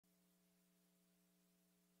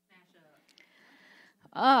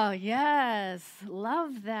Oh, yes.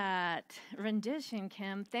 Love that rendition,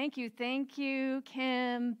 Kim. Thank you,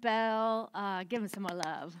 Kim, Bell. Give him some more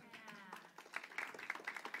love.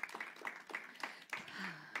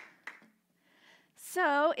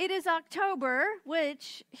 So it is October,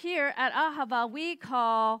 which here at Ahava we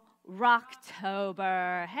call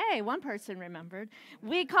Rocktober. Hey, one person remembered.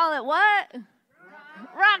 We call it what?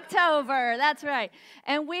 Rocktober. That's right.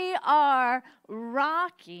 And we are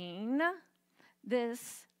rocking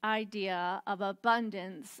this idea of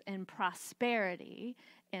abundance and prosperity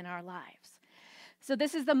in our lives. So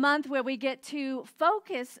this is the month where we get to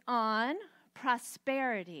focus on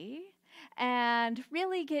prosperity and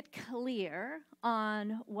really get clear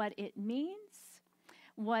on what it means,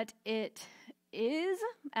 what it is,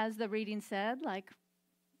 as the reading said, like,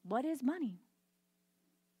 what is money?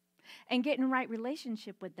 And get in right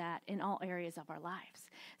relationship with that in all areas of our lives.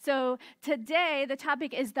 So today, the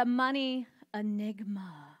topic is the Money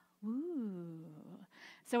Enigma. Ooh.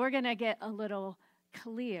 So we're going to get a little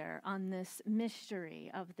clear on this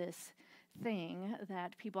mystery of this thing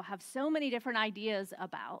that people have so many different ideas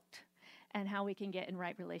about and how we can get in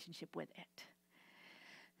right relationship with it.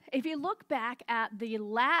 If you look back at the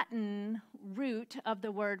Latin root of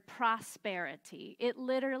the word prosperity, it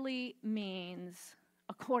literally means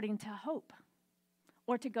according to hope,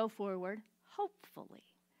 or to go forward hopefully.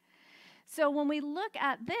 So when we look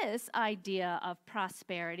at this idea of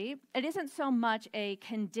prosperity, it isn't so much a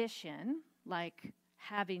condition like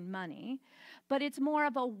having money, but it's more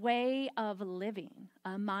of a way of living,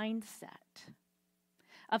 a mindset,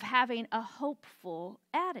 of having a hopeful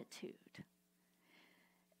attitude.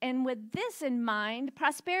 And with this in mind,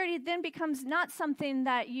 prosperity then becomes not something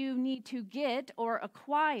that you need to get or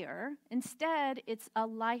acquire. Instead, it's a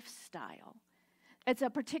lifestyle. It's a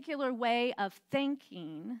particular way of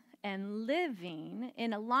thinking and living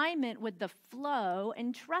in alignment with the flow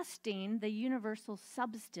and trusting the universal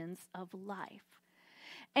substance of life.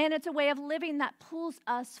 And it's a way of living that pulls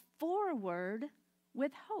us forward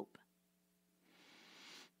with hope.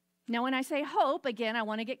 Now, when I say hope, again, I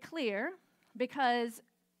want to get clear because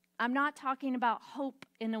I'm not talking about hope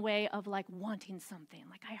in a way of like wanting something,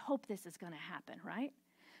 like I hope this is going to happen, right?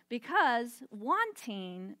 Because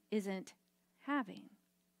wanting isn't having.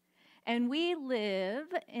 And we live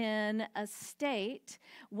in a state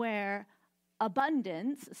where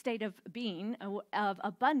abundance, a state of being, of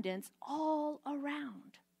abundance all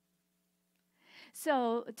around.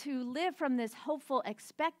 So to live from this hopeful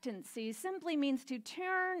expectancy simply means to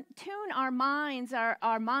tune our minds,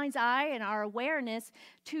 our mind's eye and our awareness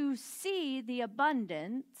to see the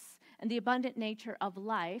abundance and the abundant nature of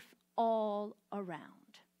life all around.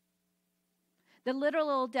 The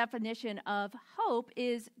literal definition of hope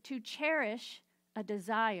is to cherish a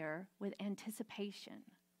desire with anticipation.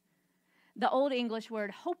 The Old English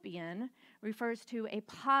word hopian refers to a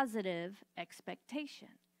positive expectation.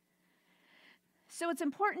 So it's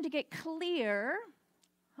important to get clear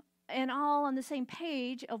and all on the same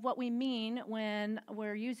page of what we mean when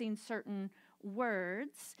we're using certain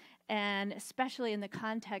words, and especially in the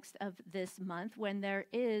context of this month when there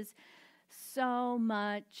is so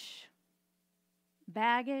much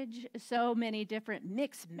baggage, so many different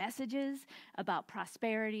mixed messages about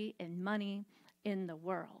prosperity and money in the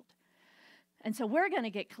world. And so we're going to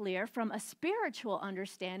get clear from a spiritual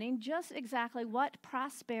understanding just exactly what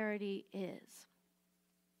prosperity is.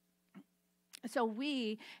 So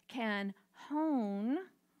we can hone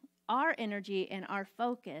our energy and our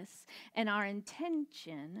focus and our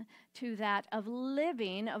intention to that of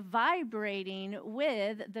living, of vibrating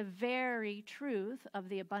with the very truth of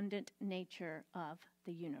the abundant nature of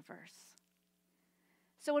the universe.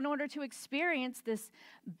 So in order to experience this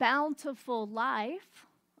bountiful life,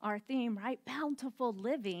 our theme, right? Bountiful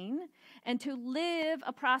living, and to live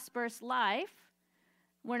a prosperous life,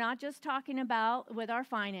 we're not just talking about with our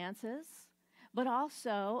finances, but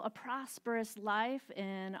also a prosperous life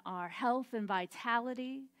in our health and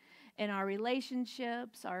vitality, in our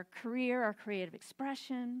relationships, our career, our creative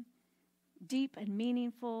expression, deep and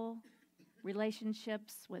meaningful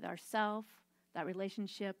relationships with ourself, that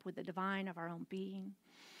relationship with the divine of our own being.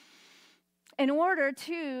 In order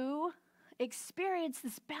to experience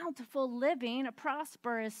this bountiful living, a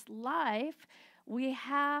prosperous life, we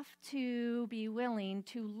have to be willing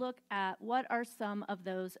to look at what are some of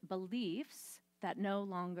those beliefs that no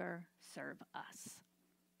longer serve us.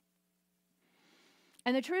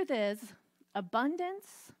 And the truth is,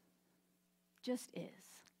 abundance just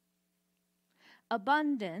is.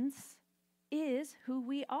 Abundance is who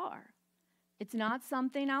we are. It's not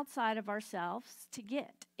something outside of ourselves to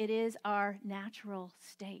get. It is our natural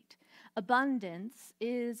state. Abundance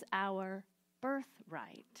is our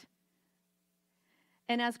birthright.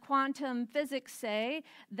 And as quantum physics say,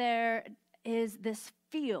 there is this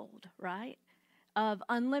field, right, of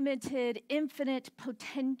unlimited, infinite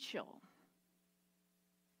potential.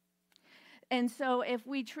 And so if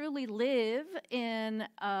we truly live in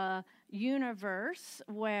a universe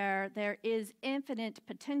where there is infinite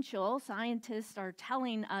potential, scientists are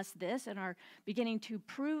telling us this and are beginning to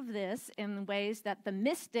prove this in ways that the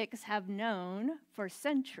mystics have known for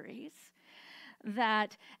centuries,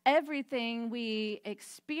 that everything we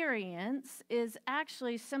experience is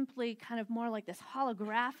actually simply kind of more like this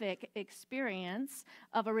holographic experience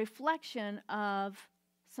of a reflection of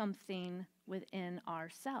something within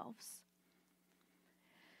ourselves.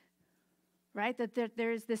 Right? That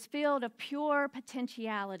there's this field of pure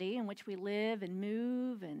potentiality in which we live and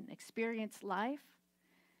move and experience life.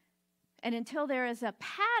 And until there is a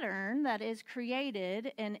pattern that is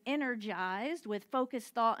created and energized with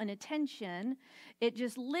focused thought and attention, it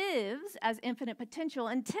just lives as infinite potential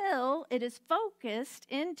until it is focused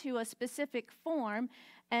into a specific form.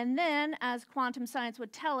 And then, as quantum science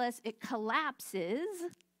would tell us, it collapses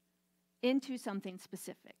into something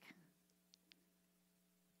specific.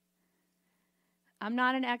 I'm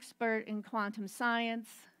not an expert in quantum science,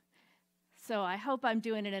 so I hope I'm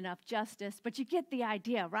doing it enough justice, but you get the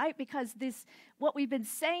idea, right? Because what we've been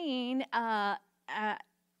saying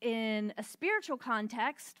in a spiritual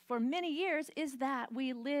context for many years is that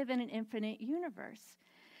we live in an infinite universe.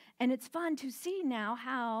 And it's fun to see now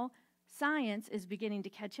how science is beginning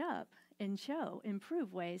to catch up and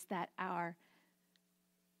improve ways that our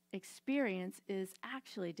experience is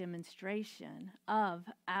actually demonstration of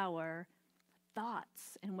our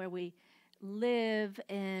thoughts and where we live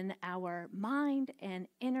in our mind and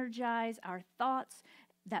energize our thoughts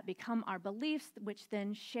that become our beliefs, which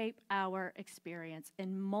then shape our experience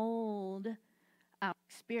and mold our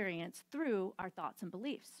experience through our thoughts and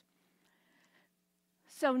beliefs.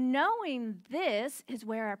 So knowing this is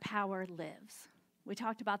where our power lives. We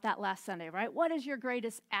talked about that last Sunday, right? What is your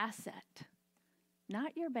greatest asset?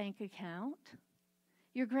 Not your bank account.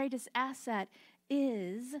 Your greatest asset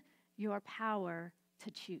is your power to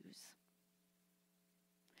choose.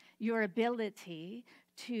 Your ability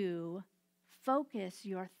to focus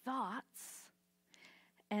your thoughts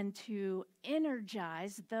and to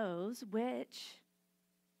energize those which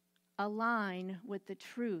align with the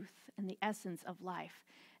truth and the essence of life,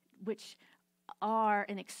 which are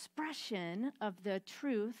an expression of the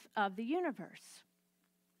truth of the universe.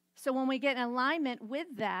 So when we get in alignment with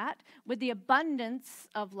that, with the abundance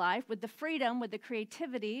of life, with the freedom, with the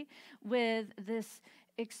creativity, with this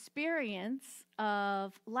experience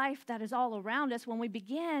of life that is all around us, when we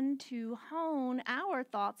begin to hone our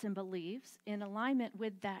thoughts and beliefs in alignment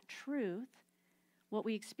with that truth, what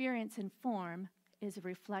we experience and form is a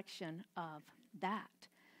reflection of that.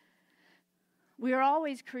 We are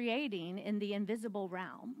always creating in the invisible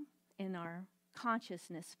realm, in our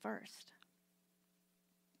consciousness first.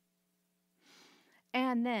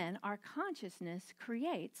 And then our consciousness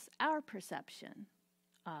creates our perception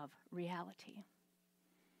of reality.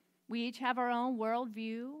 We each have our own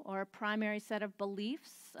worldview or a primary set of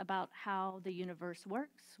beliefs about how the universe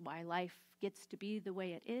works, why life gets to be the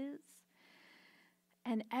way it is.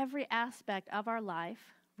 And every aspect of our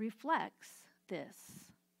life reflects this.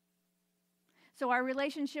 So our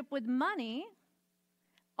relationship with money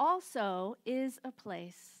also is a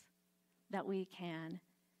place that we can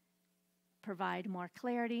provide more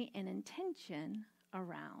clarity and intention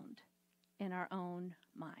around in our own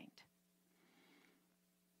mind.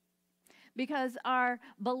 Because our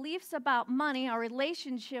beliefs about money, our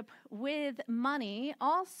relationship with money,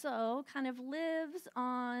 also kind of lives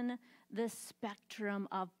on the spectrum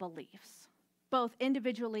of beliefs, both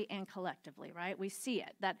individually and collectively, right? We see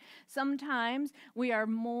it, that sometimes we are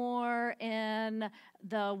more in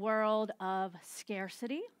the world of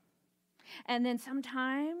scarcity, and then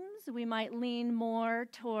sometimes we might lean more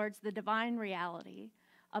towards the divine reality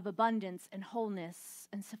of abundance and wholeness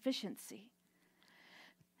and sufficiency.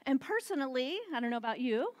 And personally, I don't know about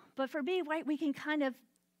you, but for me, right, we can kind of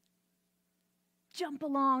jump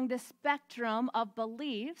along the spectrum of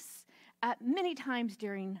beliefs at many times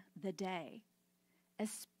during the day,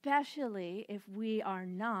 especially if we are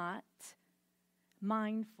not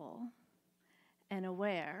mindful and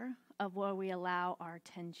aware of where we allow our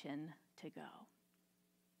attention to go.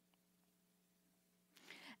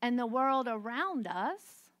 And the world around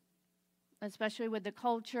us, especially with the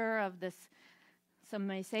culture of this, some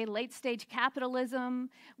may say late-stage capitalism,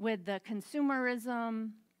 with the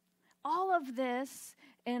consumerism, all of this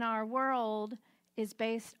in our world is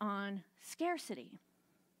based on scarcity.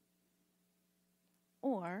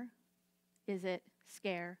 Or is it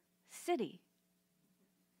scarcity?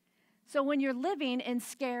 So when you're living in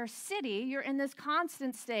scarcity, you're in this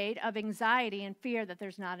constant state of anxiety and fear that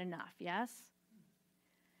there's not enough, yes?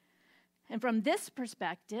 And from this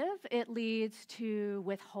perspective, it leads to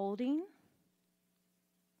withholding,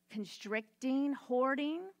 constricting,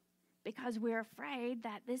 hoarding, because we're afraid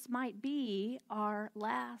that this might be our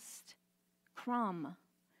last crumb,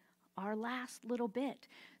 our last little bit.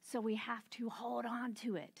 So we have to hold on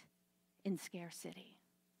to it in scarcity.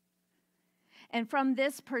 And from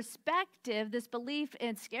this perspective, this belief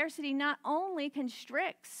in scarcity not only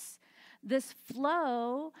constricts this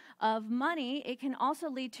flow of money, it can also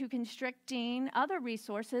lead to constricting other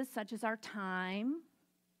resources such as our time,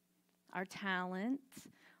 our talent,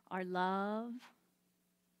 our love,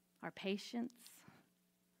 our patience.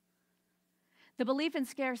 The belief in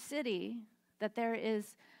scarcity, that there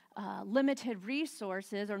is limited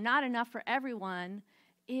resources or not enough for everyone,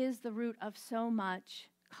 is the root of so much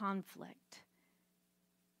conflict,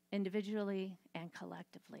 individually and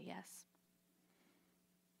collectively, yes.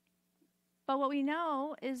 But what we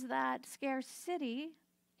know is that scarcity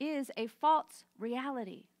is a false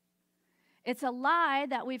reality. It's a lie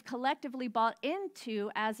that we've collectively bought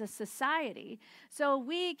into as a society. So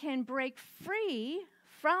we can break free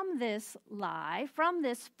from this lie, from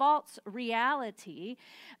this false reality,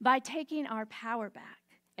 by taking our power back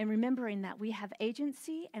and remembering that we have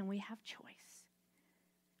agency and we have choice.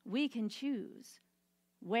 We can choose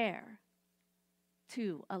where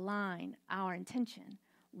to align our intention,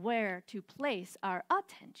 where to place our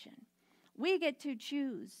attention. We get to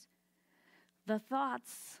choose the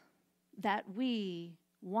thoughts that we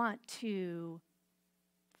want to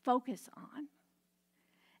focus on.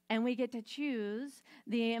 And we get to choose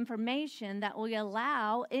the information that we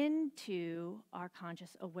allow into our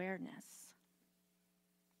conscious awareness.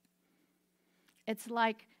 It's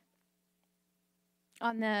like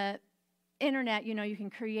on the internet, you can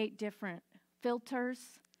create different filters.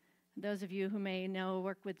 Those of you who may know,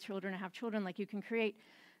 work with children or have children, like you can create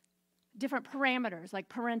different parameters, like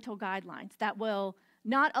parental guidelines, that will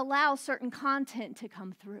not allow certain content to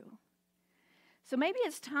come through. So maybe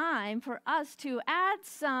it's time for us to add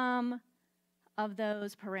some of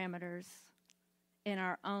those parameters in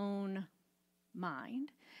our own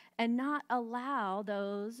mind and not allow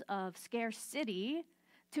those of scarcity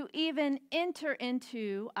to even enter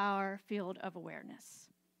into our field of awareness.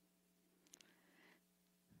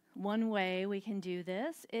 One way we can do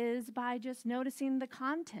this is by just noticing the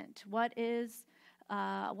content. What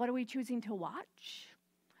are we choosing to watch?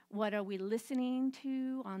 What are we listening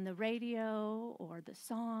to on the radio or the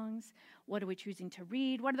songs? What are we choosing to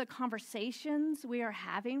read? What are the conversations we are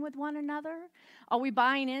having with one another? Are we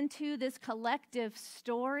buying into this collective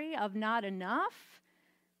story of not enough?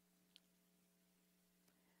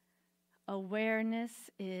 Awareness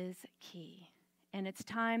is key. And it's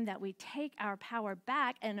time that we take our power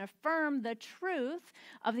back and affirm the truth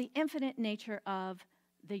of the infinite nature of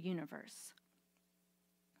the universe.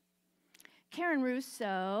 Karen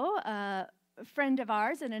Russo, a friend of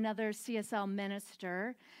ours and another CSL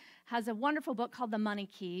minister, has a wonderful book called The Money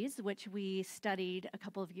Keys, which we studied a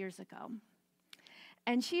couple of years ago.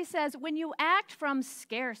 And she says, when you act from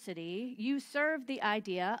scarcity, you serve the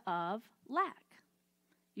idea of lack.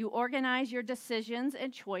 You organize your decisions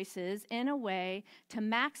and choices in a way to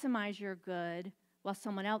maximize your good while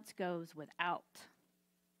someone else goes without.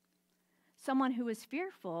 Someone who is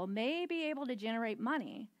fearful may be able to generate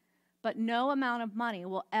money, but no amount of money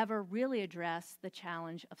will ever really address the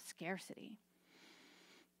challenge of scarcity.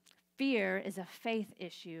 Fear is a faith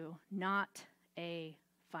issue, not a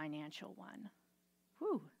financial one.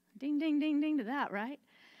 Whew, ding, ding, ding, ding to that, right?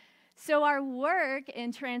 So our work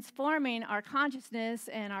in transforming our consciousness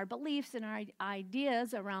and our beliefs and our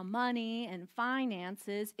ideas around money and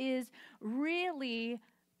finances is really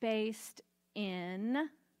based in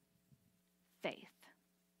faith.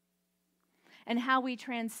 And how we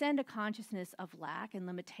transcend a consciousness of lack and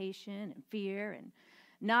limitation and fear and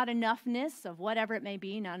not enoughness of whatever it may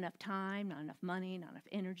be, not enough time, not enough money, not enough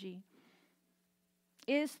energy,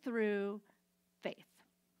 is through faith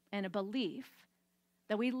and a belief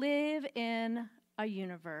that we live in a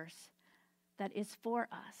universe that is for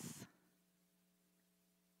us,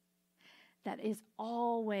 that is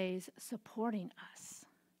always supporting us.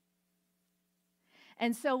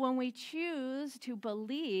 And so when we choose to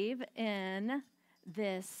believe in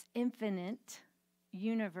this infinite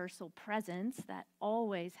universal presence that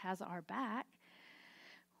always has our back,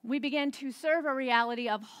 we begin to serve a reality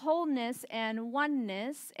of wholeness and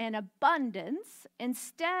oneness and abundance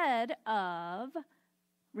instead of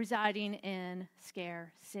residing in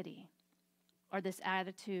scarcity, or this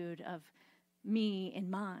attitude of me and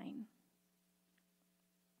mine.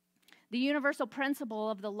 The universal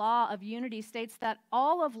principle of the law of unity states that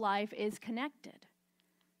all of life is connected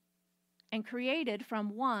and created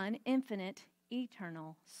from one infinite,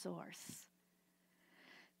 eternal source.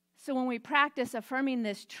 So when we practice affirming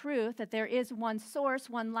this truth that there is one source,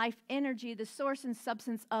 one life energy, the source and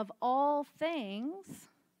substance of all things,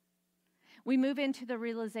 we move into the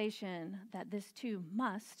realization that this too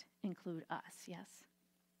must include us, yes?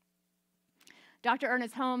 Dr.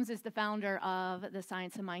 Ernest Holmes is the founder of the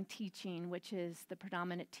Science of Mind teaching, which is the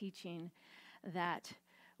predominant teaching that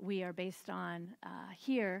we are based on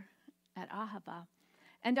here at Ahava.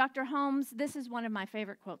 And Dr. Holmes, this is one of my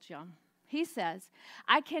favorite quotes, y'all. He says,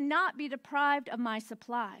 "I cannot be deprived of my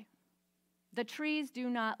supply. The trees do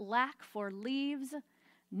not lack for leaves,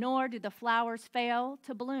 nor do the flowers fail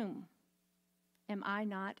to bloom. Am I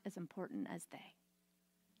not as important as they?"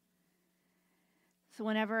 So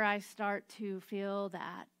whenever I start to feel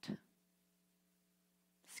that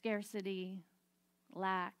scarcity,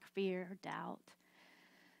 lack, fear, doubt,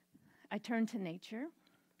 I turn to nature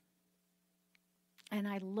and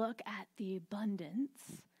I look at the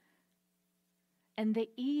abundance and the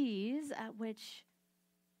ease at which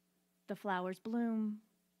the flowers bloom,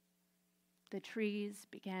 the trees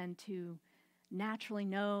begin to naturally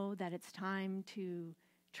know that it's time to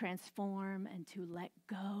transform and to let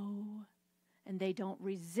go. And they don't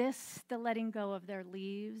resist the letting go of their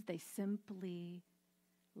leaves. They simply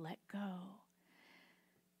let go.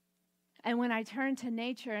 And when I turn to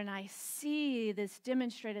nature and I see this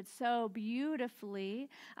demonstrated so beautifully,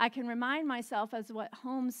 I can remind myself, as what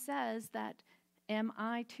Holmes says, that am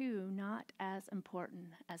I too not as important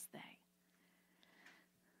as they?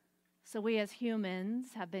 So we as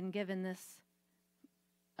humans have been given this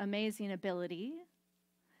amazing ability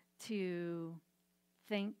to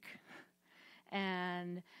think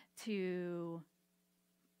and to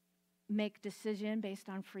make decision based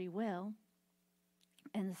on free will.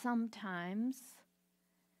 And sometimes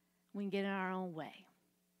we can get in our own way.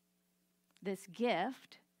 This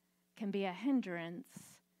gift can be a hindrance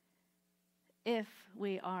if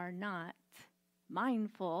we are not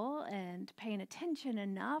mindful and paying attention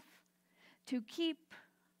enough to keep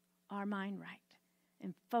our mind right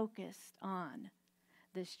and focused on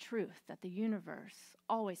this truth that the universe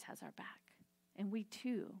always has our back. And we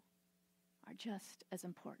too are just as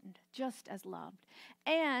important, just as loved,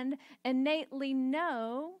 and innately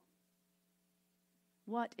know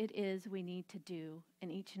what it is we need to do in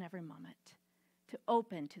each and every moment to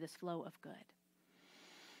open to this flow of good.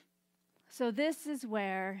 So this is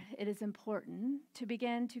where it is important to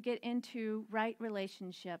begin to get into right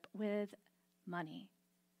relationship with money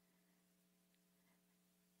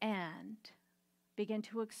and begin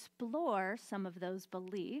to explore some of those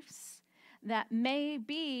beliefs that may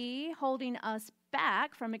be holding us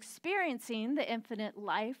back from experiencing the infinite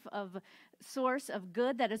life of source of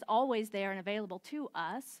good that is always there and available to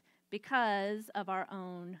us because of our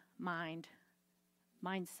own mindset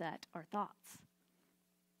or thoughts.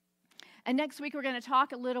 And next week we're going to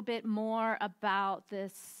talk a little bit more about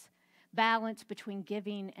this balance between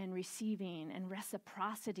giving and receiving and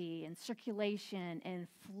reciprocity and circulation and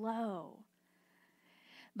flow.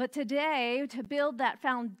 But today, to build that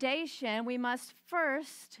foundation, we must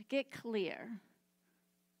first get clear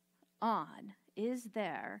on, is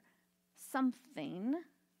there something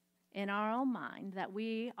in our own mind that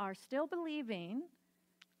we are still believing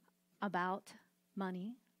about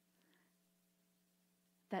money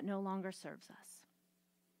that no longer serves us?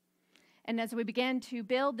 And as we begin to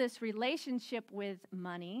build this relationship with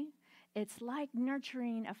money, it's like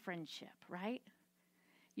nurturing a friendship, right?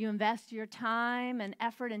 You invest your time and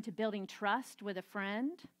effort into building trust with a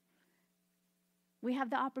friend. We have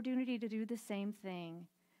the opportunity to do the same thing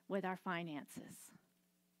with our finances.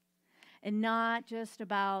 And not just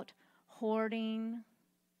about hoarding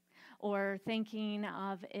or thinking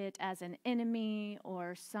of it as an enemy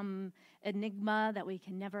or some enigma that we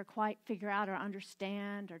can never quite figure out or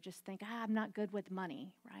understand, or just think, I'm not good with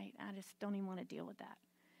money, right? I just don't even want to deal with that.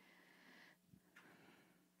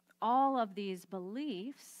 All of these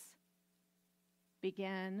beliefs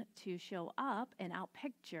begin to show up and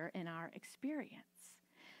outpicture in our experience.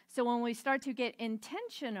 So when we start to get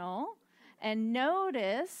intentional and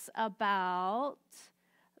notice about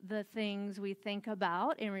the things we think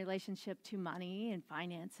about in relationship to money and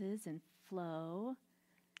finances and flow,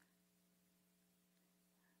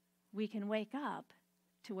 we can wake up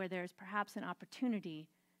to where there's perhaps an opportunity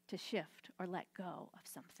to shift or let go of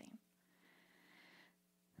something.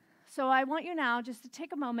 So I want you now just to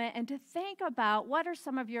take a moment and to think about what are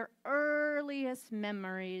some of your earliest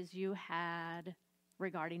memories you had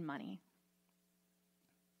regarding money.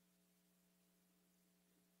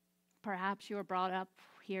 Perhaps you were brought up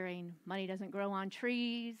hearing money doesn't grow on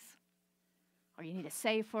trees, or you need to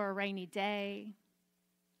save for a rainy day.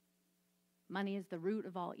 Money is the root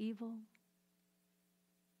of all evil.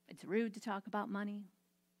 It's rude to talk about money.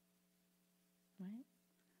 Right?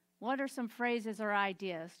 What are some phrases or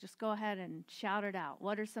ideas? Just go ahead and shout it out.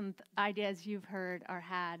 What are some ideas you've heard or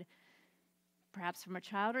had, perhaps from a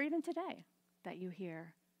child or even today, that you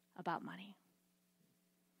hear about money?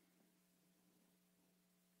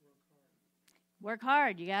 Work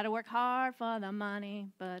hard. You got to work hard for the money.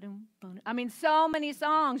 I mean, so many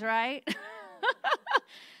songs, right?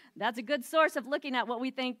 That's a good source of looking at what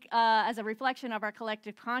we think as a reflection of our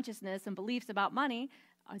collective consciousness and beliefs about money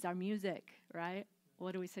is our music, right?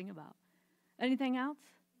 What do we sing about? Anything else?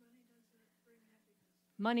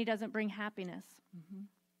 Money doesn't bring happiness. Mm-hmm.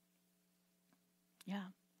 Yeah.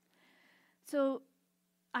 So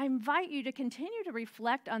I invite you to continue to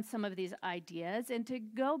reflect on some of these ideas and to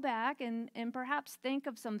go back and perhaps think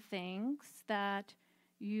of some things that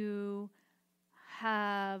you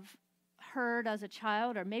have heard as a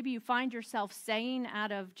child, or maybe you find yourself saying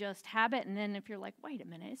out of just habit, and then if you're like, wait a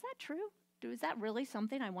minute, is that true? Is that really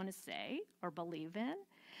something I want to say or believe in?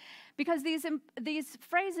 Because these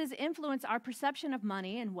phrases influence our perception of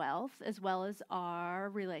money and wealth, as well as our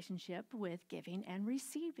relationship with giving and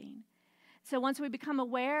receiving. So once we become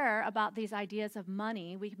aware about these ideas of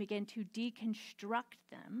money, we can begin to deconstruct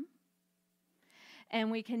them. And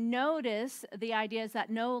we can notice the ideas that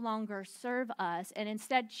no longer serve us and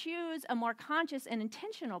instead choose a more conscious and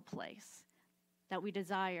intentional place that we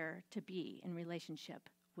desire to be in relationship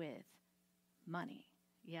with money.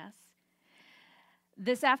 Yes?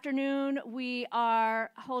 This afternoon, we are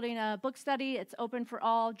holding a book study. It's open for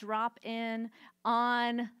all. Drop in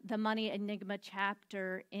on the Money Enigma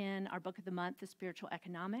chapter in our book of the month, The Spiritual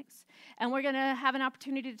Economics. And we're going to have an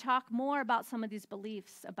opportunity to talk more about some of these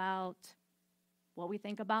beliefs about what we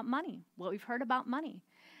think about money, what we've heard about money,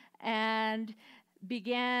 and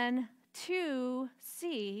begin to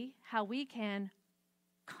see how we can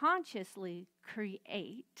consciously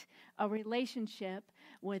create a relationship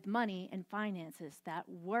with money and finances that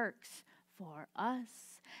works for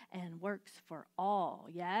us and works for all.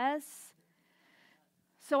 Yes?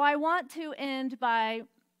 So I want to end by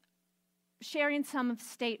sharing some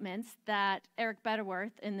statements that Eric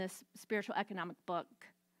Butterworth in this spiritual economic book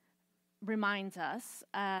reminds us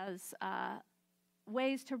as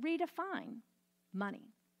ways to redefine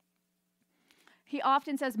money. He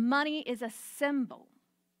often says money is a symbol.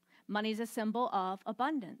 Money is a symbol of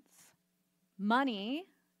abundance. Money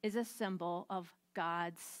is a symbol of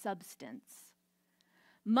God's substance.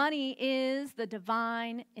 Money is the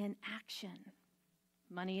divine in action.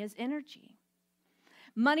 Money is energy.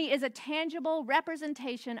 Money is a tangible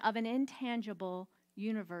representation of an intangible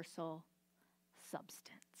universal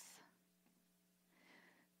substance.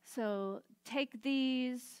 So take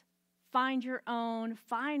these, find your own,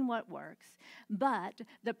 find what works. But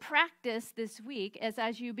the practice this week is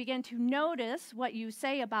as you begin to notice what you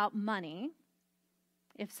say about money,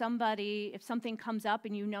 if something comes up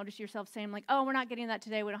and you notice yourself saying like, oh, we're not getting that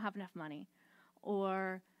today, we don't have enough money.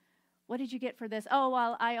 Or, what did you get for this? Oh,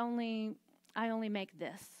 well, I only make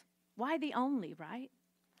this. Why the only, right?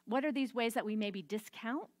 What are these ways that we maybe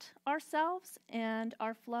discount ourselves and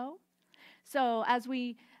our flow? So as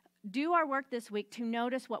we do our work this week to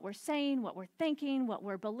notice what we're saying, what we're thinking, what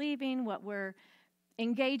we're believing, what we're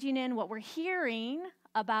engaging in, what we're hearing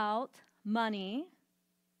about money,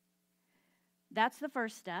 that's the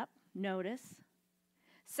first step, notice.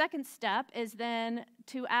 Second step is then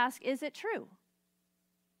to ask, is it true?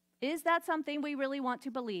 Is that something we really want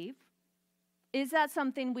to believe? Is that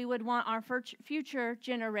something we would want our future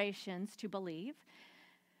generations to believe?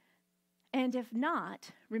 And if not,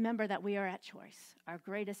 remember that we are at choice, our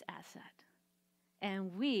greatest asset.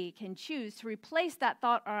 And we can choose to replace that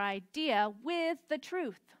thought or idea with the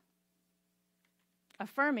truth.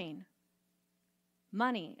 Affirming,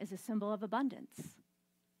 money is a symbol of abundance.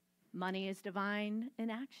 Money is divine in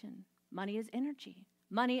action. Money is energy.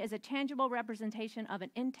 Money is a tangible representation of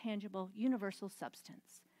an intangible universal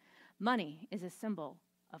substance. Money is a symbol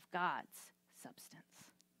of God's substance.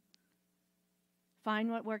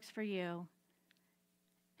 Find what works for you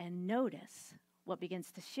and notice what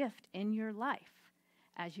begins to shift in your life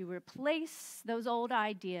as you replace those old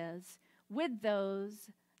ideas with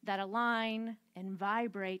those that align and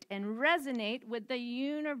vibrate and resonate with the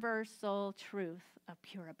universal truth of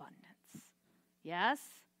pure abundance. Yes?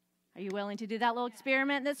 Are you willing to do that little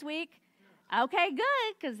experiment this week? Okay,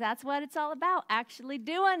 good, because that's what it's all about, actually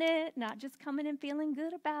doing it, not just coming and feeling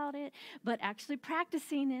good about it, but actually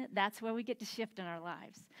practicing it. That's where we get to shift in our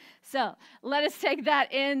lives. So let us take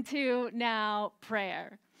that into now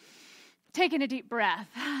prayer. Taking a deep breath.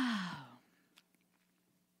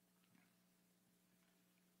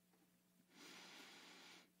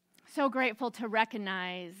 So grateful to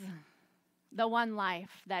recognize the one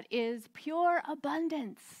life that is pure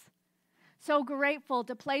abundance. So grateful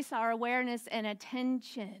to place our awareness and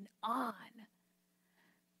attention on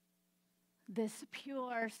this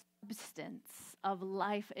pure substance of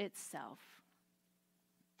life itself.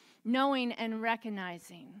 Knowing and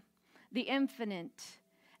recognizing the infinite,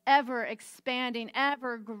 ever-expanding,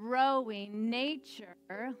 ever-growing nature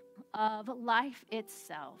of life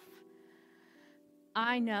itself.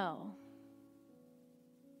 I know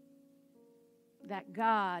that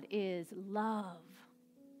God is love.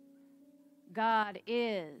 God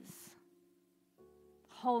is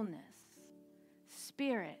wholeness.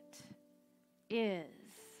 Spirit is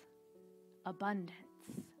abundance.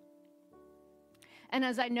 And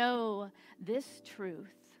as I know this truth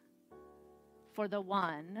for the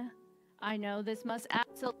one, I know this must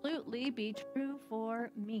absolutely be true for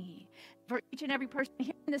me. For each and every person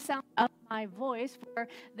hearing the sound of my voice, for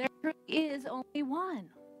there is only one.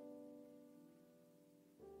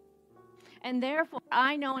 And therefore,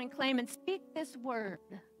 I know and claim and speak this word,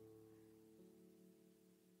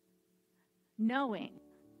 knowing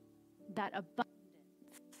that abundance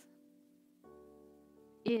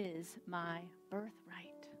is my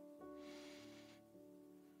birthright.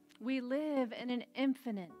 We live in an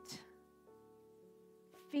infinite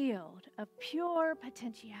field of pure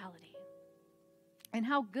potentiality. And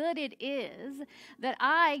how good it is that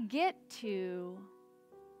I get to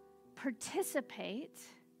participate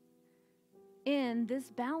in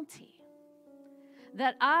this bounty,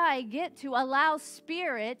 that I get to allow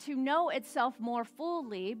Spirit to know itself more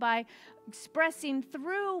fully by expressing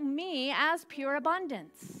through me as pure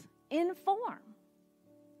abundance in form.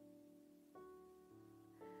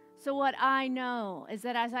 So what I know is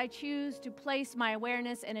that as I choose to place my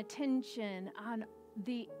awareness and attention on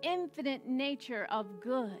the infinite nature of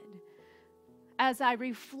good, as I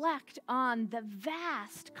reflect on the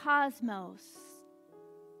vast cosmos,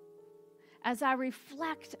 as I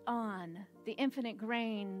reflect on the infinite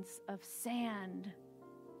grains of sand,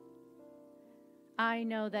 I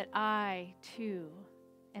know that I, too,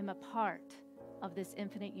 am a part of this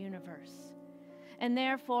infinite universe. And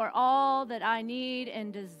therefore, all that I need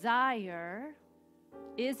and desire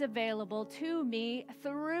is available to me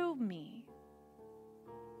through me.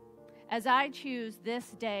 As I choose this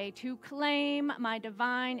day to claim my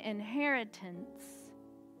divine inheritance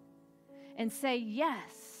and say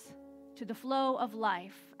yes to the flow of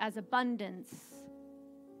life as abundance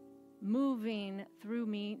moving through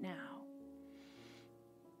me now.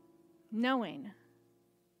 Knowing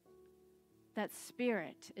that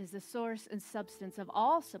Spirit is the source and substance of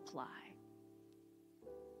all supply,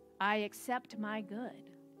 I accept my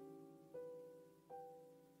good.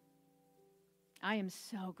 I am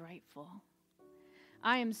so grateful.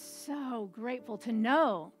 I am so grateful to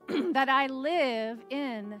know that I live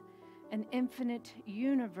in an infinite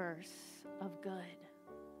universe of good.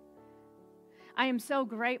 I am so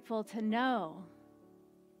grateful to know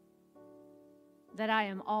that I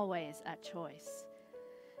am always at choice.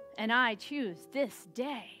 And I choose this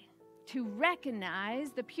day to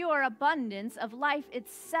recognize the pure abundance of life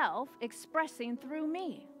itself expressing through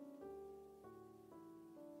me.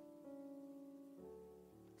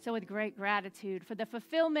 So with great gratitude for the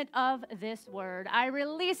fulfillment of this word, I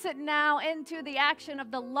release it now into the action of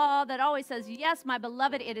the law that always says, yes, my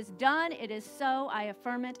beloved, it is done, it is so, I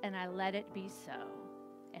affirm it, and I let it be so.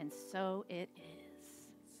 And so it is.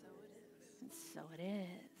 So it is. And so it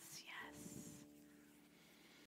is.